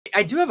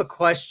I do have a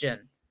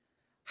question.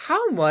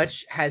 How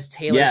much has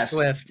Taylor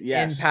Swift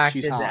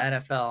impacted the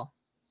NFL?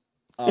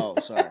 Oh,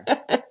 sorry.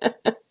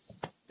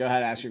 Go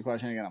ahead, ask your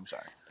question again. I'm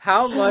sorry.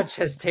 How much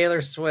has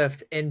Taylor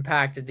Swift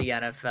impacted the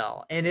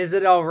NFL? And is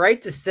it all right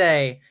to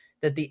say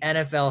that the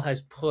NFL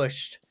has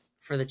pushed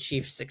for the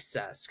Chiefs'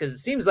 success? Because it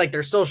seems like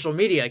their social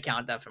media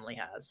account definitely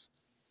has.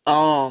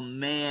 Oh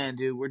man,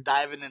 dude, we're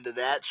diving into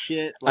that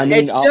shit. Like, I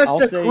mean, it's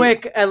just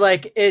quick,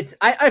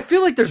 I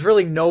feel like there's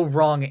really no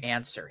wrong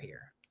answer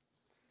here.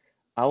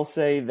 I'll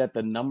say that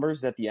the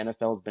numbers that the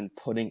NFL has been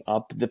putting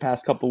up the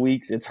past couple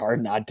weeks, it's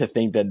hard not to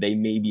think that they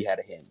maybe had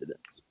a hand in it.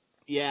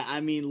 Yeah, I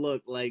mean,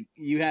 look, like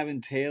you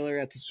having Taylor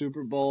at the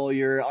Super Bowl,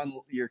 you're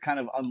kind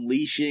of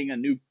unleashing a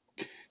new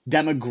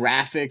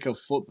demographic of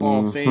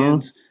football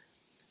fans.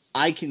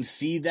 I can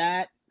see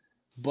that,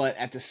 but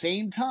at the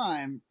same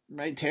time,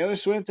 right? Taylor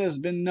Swift has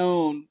been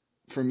known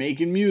for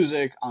making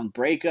music on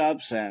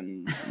breakups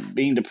and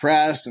being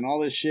depressed and all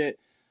this shit.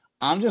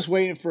 I'm just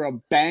waiting for a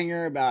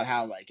banger about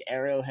how like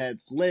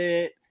Arrowhead's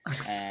lit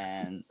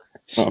and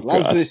she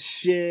loves this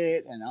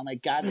shit, and oh my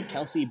god, the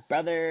Kelsey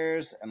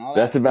brothers and all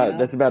that.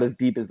 That's about as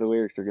deep as the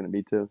lyrics are going to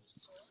be too.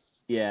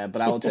 Yeah,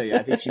 but I will tell you,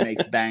 I think she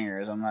makes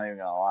bangers. I'm not even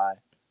gonna lie.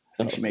 I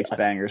think she makes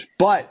bangers.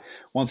 But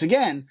once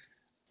again,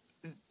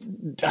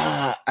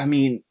 I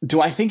mean,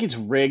 do I think it's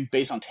rigged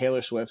based on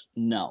Taylor Swift?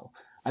 No.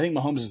 I think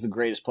Mahomes is the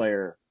greatest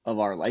player of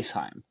our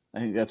lifetime. I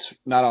think that's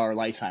not our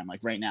lifetime, like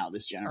right now,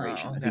 this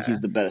generation. Oh, okay. I think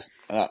he's the best.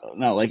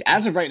 No, like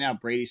as of right now,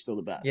 Brady's still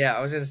the best. Yeah,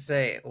 I was going to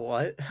say,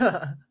 what?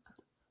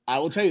 I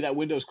will tell you that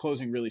window's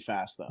closing really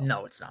fast, though.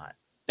 No, it's not.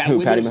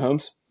 Who, Patty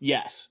Mahomes?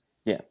 Yes.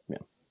 Yeah.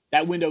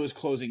 That window is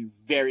closing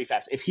very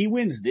fast. If he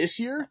wins this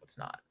year... No, it's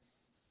not.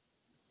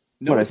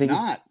 No, it's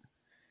not.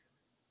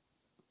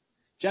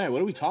 Jenny,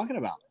 what are we talking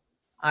about?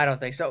 I don't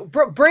think so.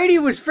 Brady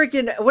was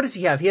freaking... What does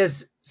he have? He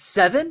has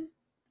 7,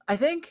 I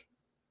think?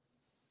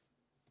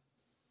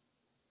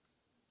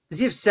 Does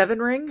he have 7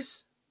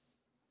 rings?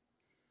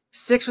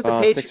 6 with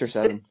the Patriots. 6 or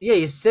 7. Yeah,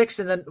 he's 6,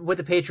 and then with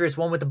the Patriots,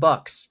 1 with the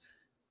Bucks.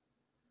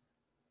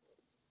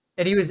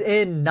 And he was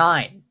in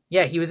 9.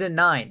 Yeah, he was in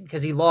 9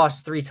 because he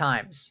lost 3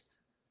 times.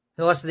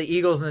 He lost to the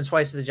Eagles and then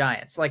twice to the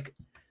Giants. Like,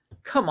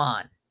 come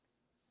on.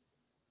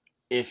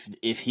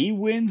 If he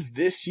wins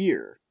this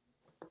year,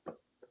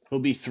 he'll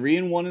be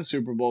 3-1 in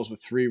Super Bowls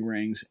with 3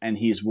 rings, and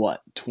he's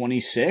what,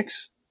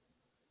 26?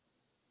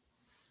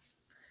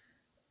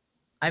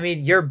 I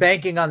mean, you're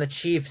banking on the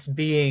Chiefs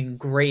being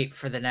great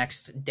for the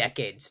next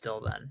decade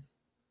still then.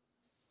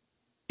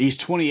 He's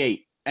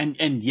 28.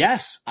 And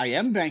yes, I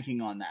am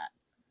banking on that.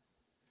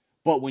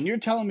 But when you're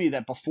telling me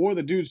that before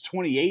the dude's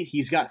 28,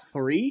 he's got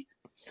 3?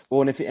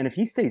 Well, and if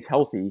he stays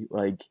healthy,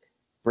 like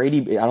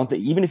Brady, I don't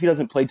think, even if he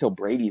doesn't play till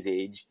Brady's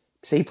age,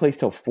 say he plays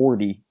till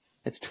 40,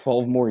 it's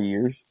 12 more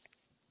years.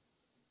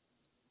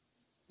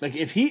 Like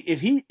if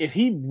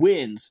he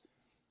wins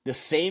the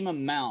same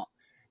amount,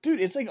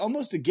 dude, it's like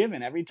almost a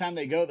given. Every time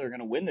they go, they're going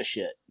to win the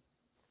shit.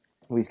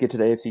 We get to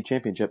the AFC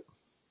Championship.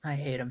 I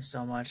hate him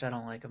so much. I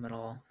don't like him at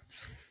all.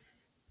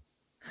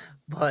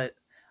 But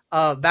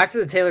back to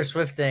the Taylor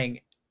Swift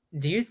thing.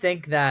 Do you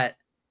think that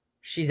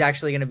she's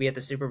actually going to be at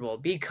the Super Bowl?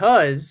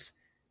 Because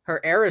her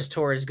Eras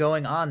Tour is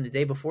going on the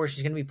day before.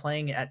 She's going to be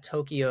playing at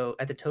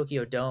the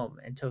Tokyo Dome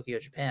in Tokyo,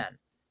 Japan.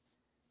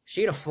 Is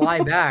she going to fly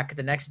back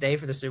the next day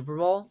for the Super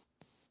Bowl?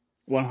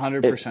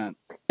 100%.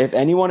 If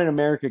anyone in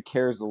America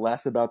cares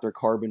less about their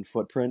carbon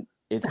footprint,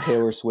 it's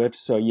Taylor Swift.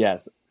 So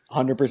yes,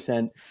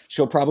 100%.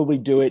 She'll probably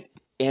do it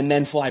and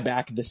then fly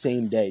back the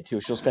same day too.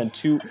 She'll spend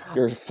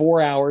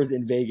 4 hours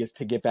in Vegas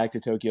to get back to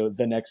Tokyo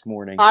the next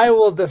morning. I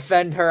will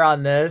defend her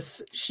on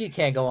this. She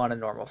can't go on a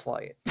normal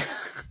flight.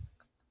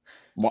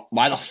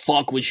 Why the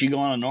fuck would she go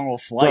on a normal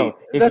flight?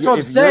 Bro, that's what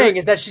I'm saying,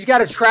 is that she's got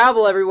to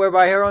travel everywhere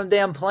by her own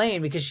damn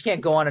plane because she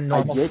can't go on a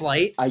normal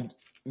flight.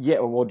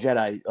 Well,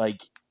 Jedi,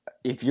 like,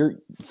 if you're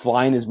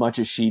flying as much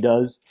as she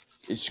does,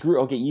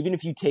 even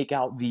if you take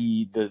out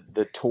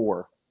the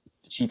tour,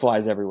 she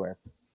flies everywhere.